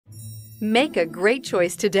Make a great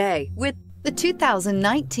choice today with the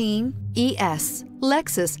 2019 ES.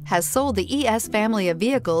 Lexus has sold the ES family of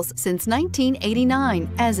vehicles since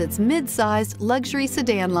 1989 as its mid-sized luxury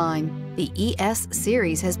sedan line. The ES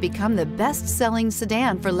series has become the best-selling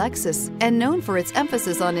sedan for Lexus and known for its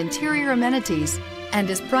emphasis on interior amenities and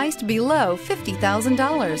is priced below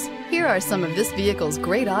 $50,000. Here are some of this vehicle's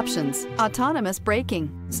great options: autonomous braking,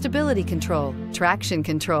 stability control, traction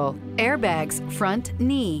control, airbags, front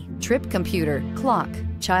knee, trip computer, clock,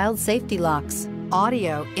 child safety locks,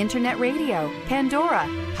 audio, internet radio, Pandora,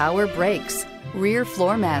 power brakes, rear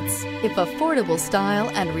floor mats. If affordable style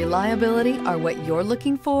and reliability are what you're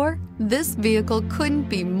looking for, this vehicle couldn't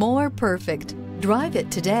be more perfect. Drive it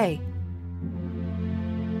today.